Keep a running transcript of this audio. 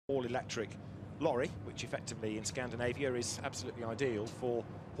all-electric lorry, which effectively in Scandinavia is absolutely ideal for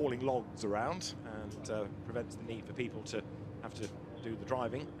hauling logs around and prevents the need for people to have to do the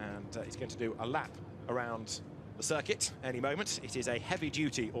driving, and it's going to do a lap around the circuit any moment. It is a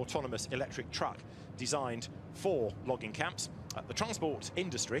heavy-duty autonomous electric truck designed for logging camps. The transport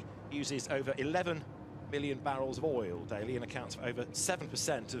industry uses over 11 million barrels of oil daily and accounts for over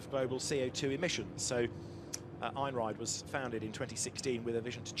 7% of global CO2 emissions. So Einride was founded in 2016 with a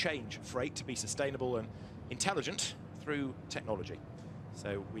vision to change freight to be sustainable and intelligent through technology.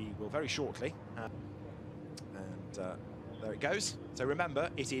 So we will very shortly, there it goes. So remember,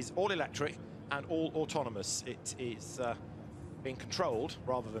 it is all electric and all autonomous. It is being controlled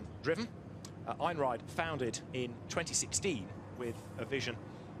rather than driven. Einride founded in 2016 with a vision,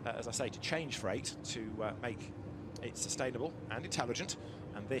 as I say, to change freight, to make it sustainable and intelligent.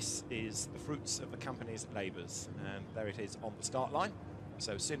 And this is the fruits of the company's labours. And there it is on the start line.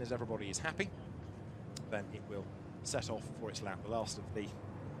 So as soon as everybody is happy, then it will set off for its lap. The last of the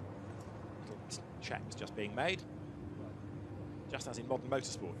little checks just being made. Just as in modern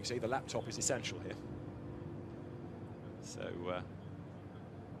motorsport, you see the laptop is essential here. So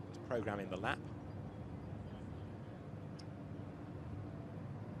just programming the lap.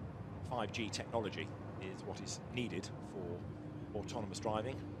 5G technology is what is needed for autonomous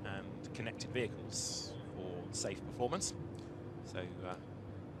driving and connected vehicles for safe performance. So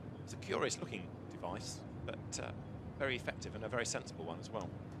it's a curious looking device, but very effective and a very sensible one as well.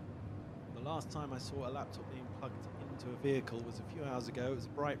 The last time I saw a laptop being plugged into a vehicle was a few hours ago. It was a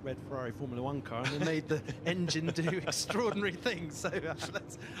bright red Ferrari Formula 1 car, and they made the engine do extraordinary things. So I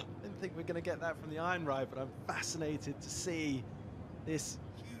didn't think we're going to get that from the Einride, but I'm fascinated to see this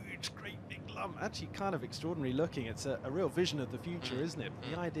huge, great big lump. Actually kind of extraordinary looking. It's a real vision of the future, isn't it?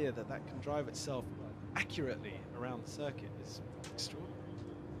 The idea that that can drive itself accurately around the circuit is extraordinary.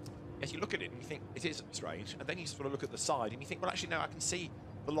 Yes, you look at it and you think it is strange, and then you sort of look at the side and you think, well, actually, no, I can see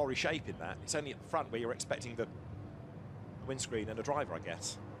the lorry shape in that. It's only at the front where you're expecting the windscreen and a driver, I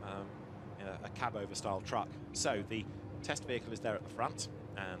guess. A cab-over style truck. So the test vehicle is there at the front,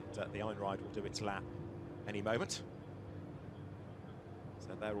 and the Einride will do its lap any moment.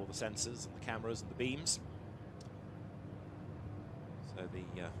 So there are all the sensors and the cameras and the beams. So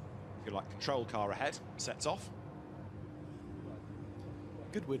the, if you like, control car ahead sets off.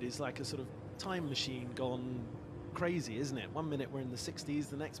 Goodwood is like a sort of time machine gone crazy, isn't it? One minute we're in the 60s,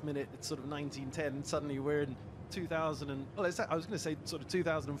 the next minute it's sort of 1910, and suddenly we're in 2000 and, well, I was going to say sort of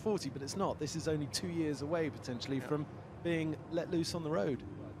 2040, but it's not. This is only 2 years away potentially from being let loose on the road.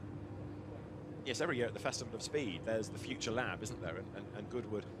 Yes, every year at the Festival of Speed there's the Future Lab, isn't there? And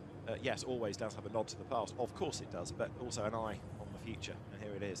Goodwood, yes, always does have a nod to the past. Of course it does, but also an eye on the future, and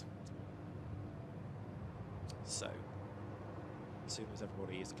here it is. So as soon as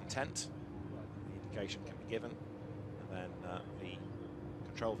everybody is content, the indication can be given, and then the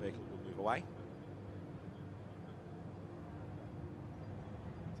control vehicle will move away.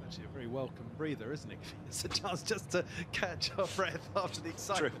 It's actually a very welcome breather, isn't it? It's a chance just to catch our breath after the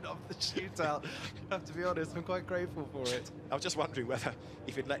excitement of the shootout. I have to be honest, I'm quite grateful for it. I was just wondering whether,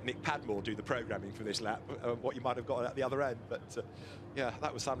 if you'd let Nick Padmore do the programming for this lap, what you might have got at the other end, but yeah,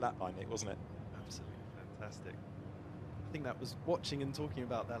 that was some lap by Nick, wasn't it? Absolutely fantastic. I think that was, watching and talking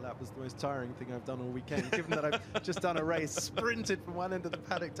about that lap was the most tiring thing I've done all weekend, given that I've just done a race, sprinted from one end of the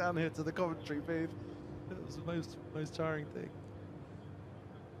paddock down here to the commentary booth. It was the most tiring thing.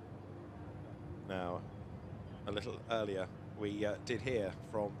 Now, a little earlier, we did hear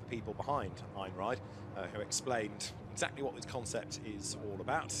from the people behind Einride, who explained exactly what this concept is all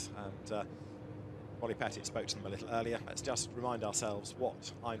about, and Molly Pettit spoke to them a little earlier. Let's just remind ourselves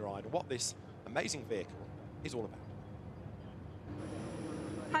what Einride and what this amazing vehicle is all about.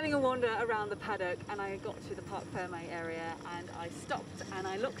 Having a wander around the paddock, and I got to the Parc Fermé area, and I stopped and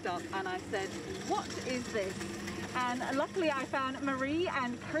I looked up and I said, what is this? And luckily I found Marie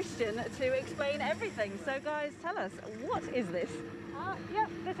and Christian to explain everything. So guys, tell us, what is this? Yeah,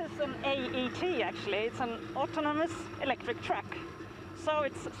 this is an AET actually. It's an autonomous electric truck. So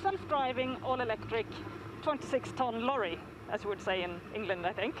it's self-driving, all-electric, 26-ton lorry, as you would say in England,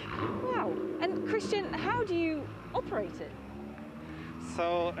 I think. Wow. And Christian, how do you operate it?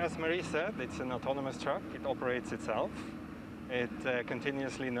 So, as Marie said, it's an autonomous truck. It operates itself. It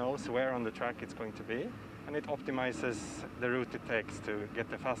continuously knows where on the track it's going to be, and it optimizes the route it takes to get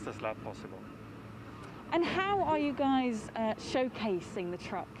the fastest lap possible. And how are you guys showcasing the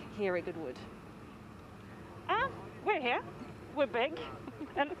truck here at Goodwood? We're here. We're big.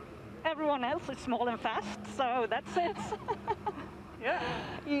 And everyone else is small and fast, so that's it. Yeah.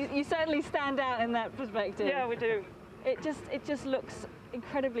 You certainly stand out in that perspective. Yeah, we do. It just looks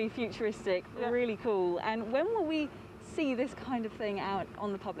incredibly futuristic, Yeah. really cool. And when will we see this kind of thing out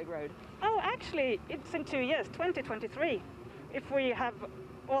on the public road? Oh, actually, it's in 2 years, 2023, if we have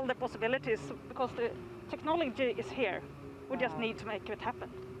all the possibilities, because the technology is here. We just Wow. need to make it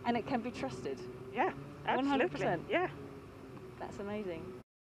happen. And it can be trusted. Yeah, absolutely. 100%. Yeah. That's amazing.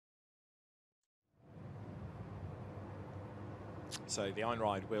 So the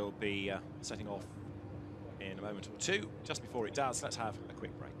Einride will be setting off in a moment or two. Just before it does, let's have a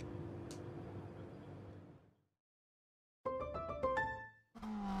quick break.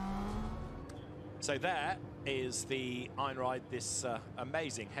 So there is the Einride, this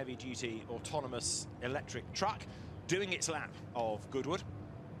amazing heavy-duty autonomous electric truck doing its lap of Goodwood.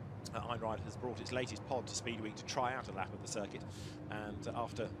 Einride has brought its latest pod to SpeedWeek to try out a lap of the circuit, and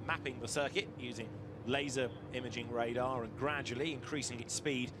after mapping the circuit using laser imaging radar and gradually increasing its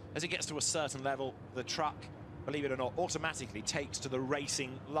speed, as it gets to a certain level, the truck, believe it or not, automatically takes to the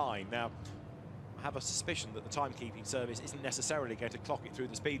racing line. Now, I have a suspicion that the timekeeping service isn't necessarily going to clock it through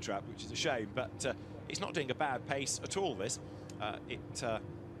the speed trap, which is a shame, but it's not doing a bad pace at all, this. It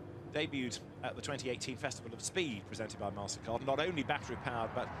debuted at the 2018 Festival of Speed presented by MasterCard, not only battery-powered,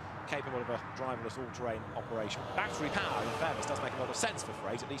 but capable of a driverless all-terrain operation. Battery power, in fairness, does make a lot of sense for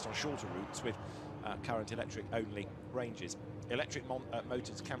freight, at least on shorter routes with current electric-only ranges. Electric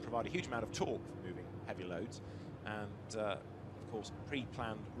motors can provide a huge amount of torque for moving heavy loads, and of course,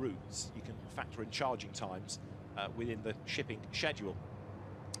 pre-planned routes, you can factor in charging times within the shipping schedule.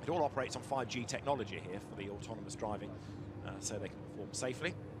 It all operates on 5G technology here for the autonomous driving, so they can perform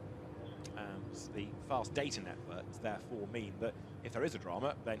safely. The fast data networks therefore mean that if there is a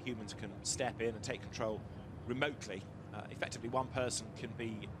drama, then humans can step in and take control remotely. Effectively, one person can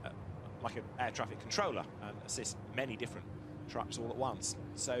be like an air traffic controller and assist many different trucks all at once.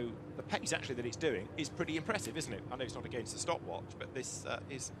 So the pace actually that it's doing is pretty impressive, isn't it? I know it's not against the stopwatch, but this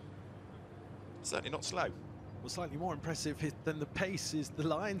is certainly not slow. Well, slightly more impressive than the pace is the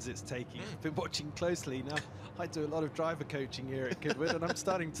lines it's taking. I've been watching closely. Now, I do a lot of driver coaching here at Goodwood, and I'm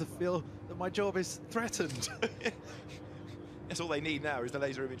starting to feel that my job is threatened. That's all they need now is the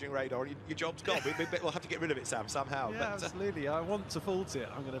laser imaging radar, and your job's gone. We'll have to get rid of it, Sam, somehow. Yeah, but, absolutely. I want to fault it.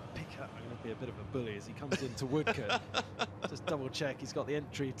 I'm going to be a bit of a bully as he comes into Woodcote. Just double check he's got the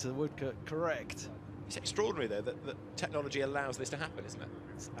entry to Woodcote correct. It's extraordinary, though, that technology allows this to happen, isn't it?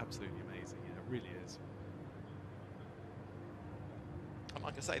 It's absolutely amazing. Yeah, it really is. And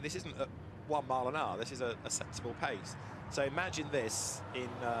like I say, this isn't at 1 mile an hour. This is a sensible pace. So imagine this in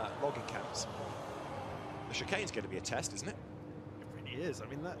logging camps. The chicane's going to be a test, isn't it? It really is. I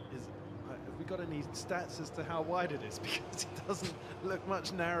mean, that is. Have we got any stats as to how wide it is? Because it doesn't look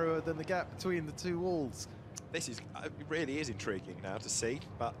much narrower than the gap between the two walls. This is it really is intriguing now to see,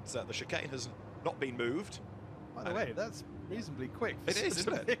 but the chicane has not been moved. By the way, that's reasonably quick. It is,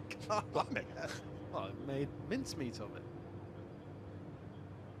 isn't it? Blimey. Well, it made mincemeat of it.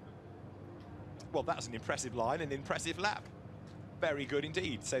 Well, that's an impressive line, an impressive lap. Very good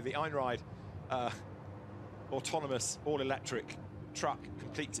indeed. So the Einride autonomous all-electric truck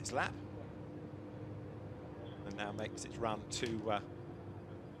completes its lap and now makes its run to the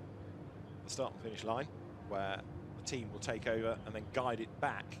start and finish line, where the team will take over and then guide it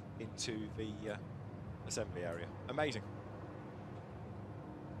back into the assembly area. Amazing.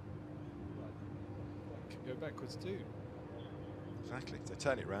 Can go backwards too. Exactly. So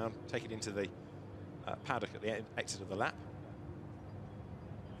turn it round, take it into the paddock at the exit of the lap.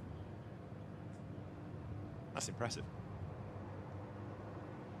 That's impressive.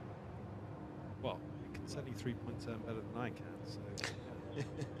 Well, it can certainly 3-point turn better than I can. So, yeah.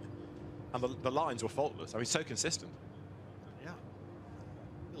 And the lines were faultless. I mean, so consistent. Yeah.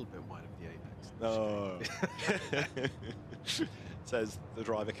 A little bit wide of the apex. Oh. Says the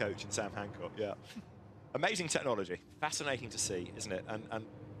driver coach and Sam Hancock. Yeah. Amazing technology. Fascinating to see, isn't it? And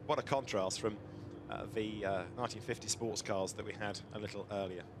what a contrast from the 1950 sports cars that we had a little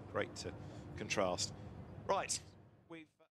earlier. Great to contrast. Right.